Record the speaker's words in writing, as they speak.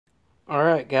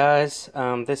Alright guys,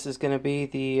 this is going to be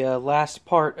the last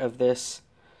part of this.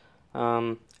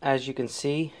 As you can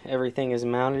see, everything is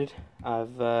mounted.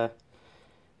 I've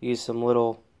used some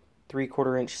little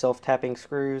 3/4 inch self-tapping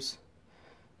screws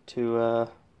to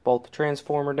bolt the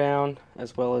transformer down,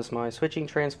 as well as my switching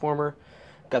transformer.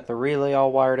 Got the relay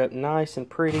all wired up nice and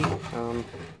pretty.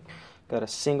 Got a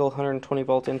single 120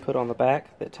 volt input on the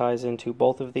back that ties into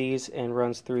both of these and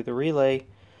runs through the relay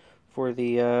for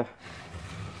the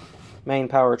main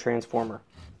power transformer.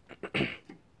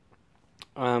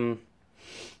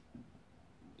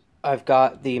 I've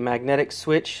got the magnetic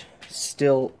switch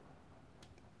still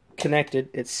connected.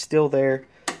 It's still there,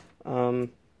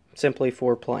 simply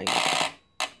for playing.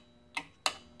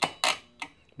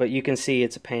 But you can see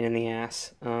it's a pain in the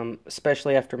ass,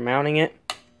 especially after mounting it.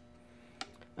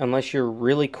 Unless you're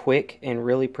really quick and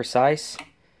really precise,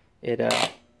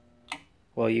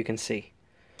 well, you can see.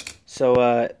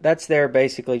 So that's there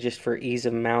basically just for ease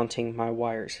of mounting my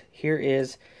wires. Here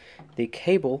is the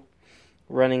cable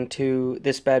running to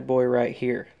this bad boy right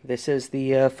here. This is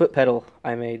the foot pedal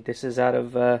I made. This is out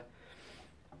of a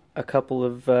couple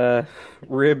of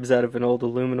ribs out of an old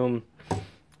aluminum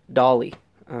dolly.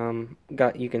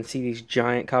 You can see these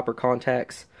giant copper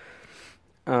contacts.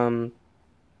 One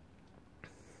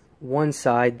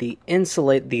side, the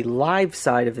live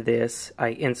side of this,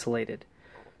 I insulated.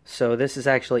 So this is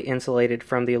actually insulated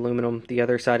from the aluminum. The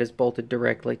other side is bolted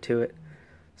directly to it.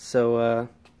 So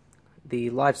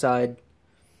the live side,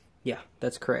 yeah,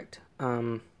 that's correct.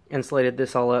 Insulated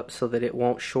this all up so that it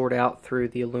won't short out through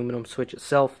the aluminum switch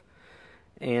itself.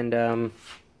 And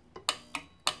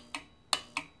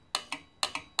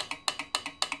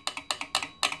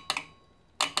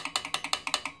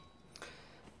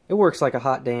it works like a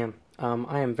hot damn.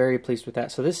 I am very pleased with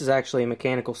that. So this is actually a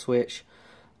mechanical switch.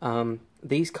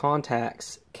 These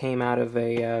contacts came out of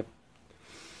a, I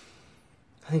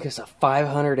think it's a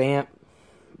 500 amp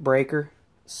breaker.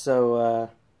 So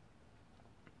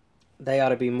they ought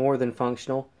to be more than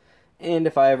functional. And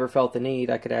if I ever felt the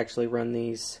need, I could actually run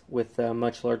these with a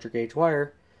much larger gauge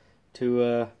wire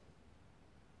to,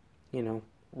 you know,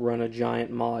 run a giant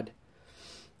mod.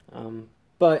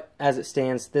 But as it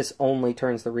stands, this only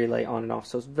turns the relay on and off,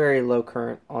 so it's very low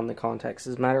current on the contacts.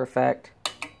 As a matter of fact,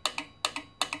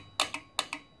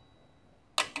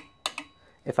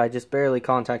 if I just barely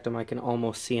contact them, I can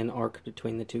almost see an arc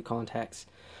between the two contacts.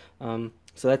 So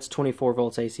that's 24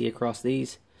 volts AC across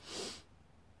these.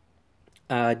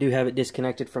 I do have it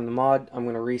disconnected from the mod. I'm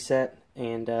going to reset,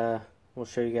 and we'll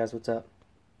show you guys what's up.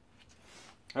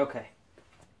 Okay.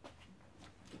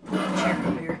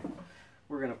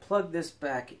 We're going to plug this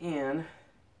back in.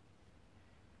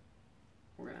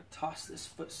 We're going to toss this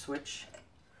foot switch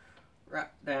right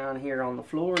down here on the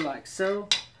floor like so.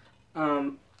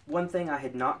 One thing I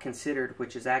had not considered,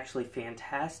 which is actually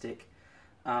fantastic,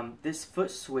 this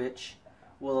foot switch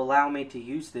will allow me to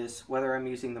use this whether I'm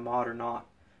using the mod or not.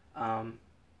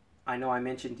 I know I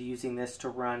mentioned using this to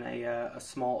run a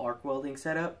small arc welding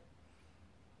setup.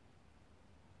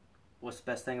 What's the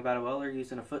best thing about a welder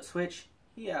using a foot switch?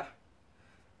 Yeah.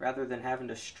 Rather than having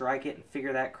to strike it and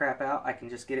figure that crap out, I can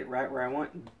just get it right where I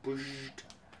want.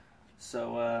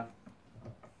 So,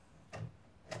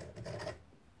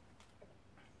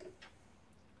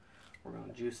 we're going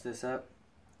to juice this up.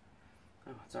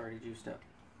 Oh, it's already juiced up.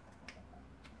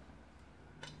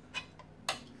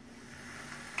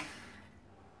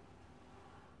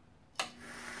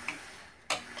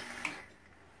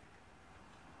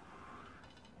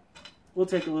 Will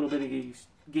take a little bit of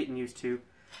getting used to,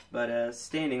 but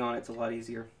standing on it's a lot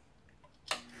easier.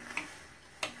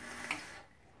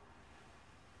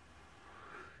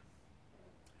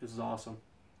 This is awesome.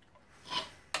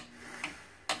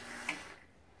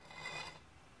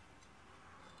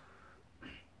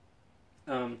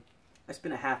 I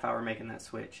spent a half hour making that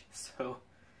switch, so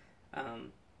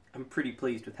I'm pretty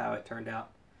pleased with how it turned out.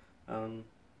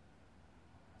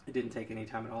 It didn't take any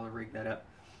time at all to rig that up.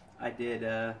 I did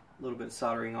a little bit of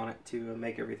soldering on it to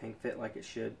make everything fit like it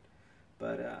should,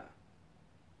 but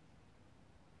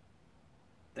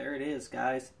there it is,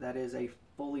 guys. That is a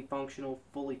fully functional,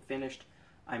 fully finished.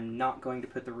 I'm not going to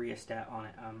put the rheostat on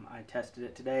it. I tested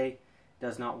it today.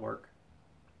 Does not work.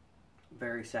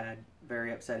 Very sad,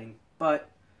 very upsetting, but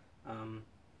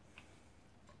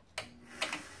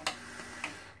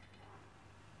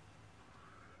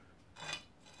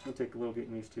it'll take a little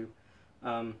getting used to.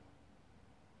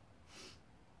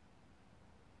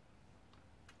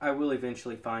 I will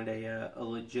eventually find a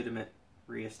legitimate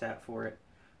rheostat for it,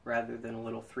 rather than a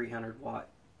little 300 watt.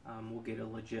 We'll get a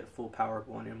legit full powered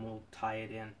one and we'll tie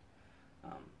it in.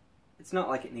 it's not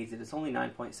like it needs it. It's only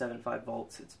 9.75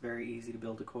 volts. It's very easy to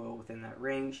build a coil within that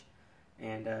range.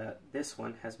 And this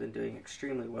one has been doing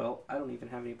extremely well. I don't even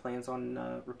have any plans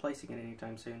on replacing it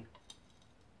anytime soon.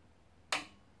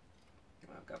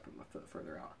 I've got to put my foot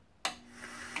further out.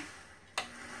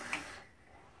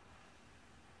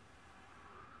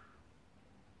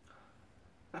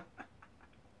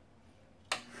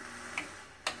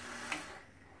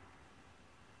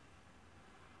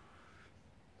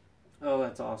 Oh,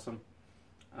 that's awesome.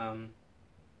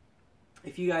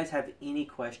 If you guys have any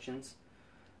questions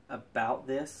about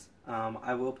this,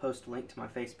 I will post a link to my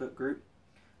Facebook group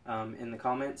in the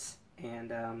comments,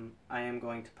 and I am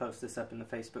going to post this up in the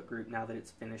Facebook group now that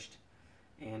it's finished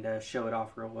and show it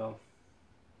off real well.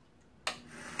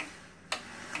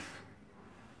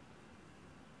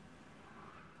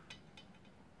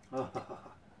 Oh.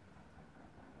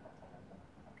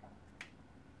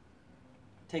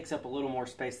 Takes up a little more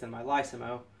space than my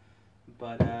Lysimo,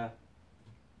 but now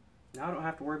I don't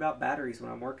have to worry about batteries when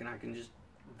I'm working. I can just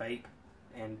vape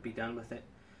and be done with it.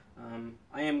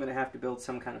 I am going to have to build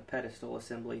some kind of pedestal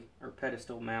assembly or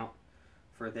pedestal mount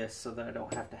for this so that I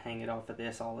don't have to hang it off of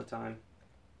this all the time.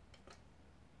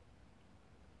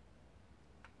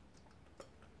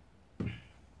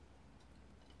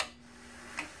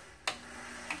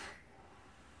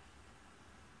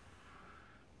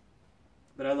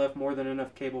 But I left more than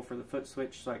enough cable for the foot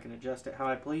switch so I can adjust it how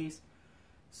I please.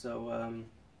 So,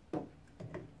 let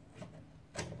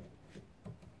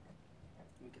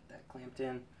me get that clamped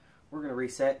in. We're going to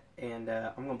reset, and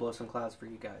I'm going to blow some clouds for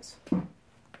you guys.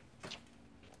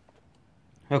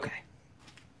 Okay.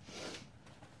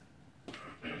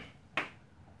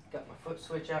 Got my foot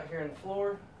switch out here on the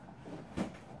floor.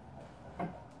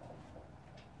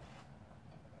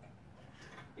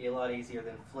 Be a lot easier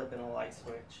than flipping a light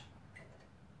switch.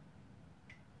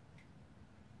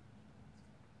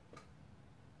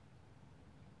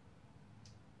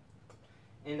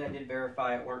 And I did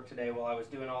verify at work today while I was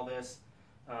doing all this.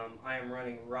 I am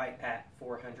running right at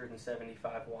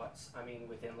 475 watts. I mean,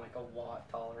 within like a watt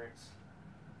tolerance.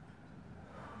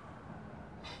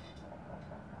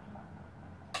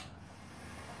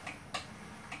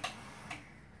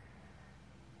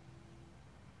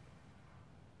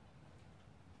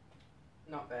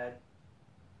 Not bad.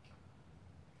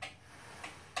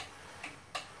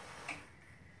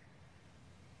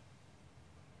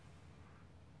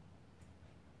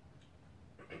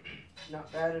 Not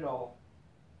bad at all.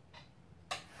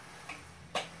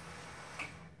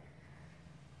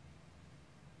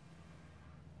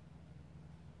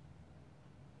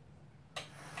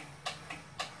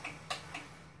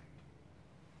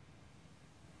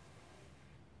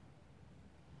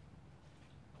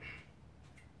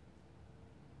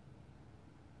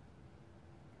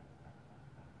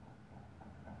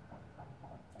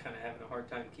 Kind of having a hard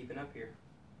time keeping up here.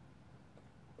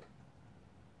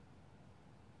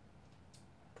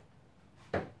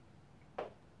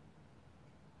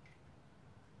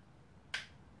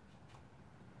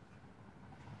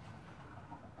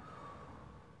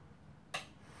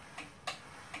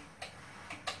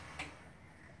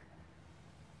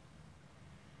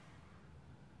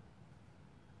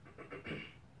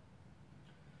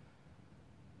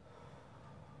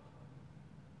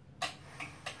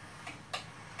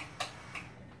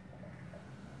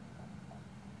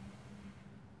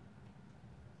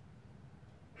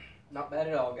 Not bad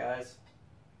at all, guys.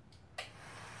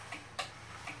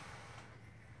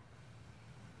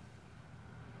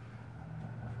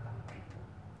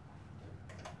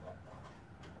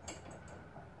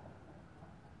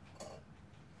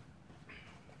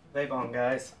 Vape on,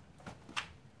 guys.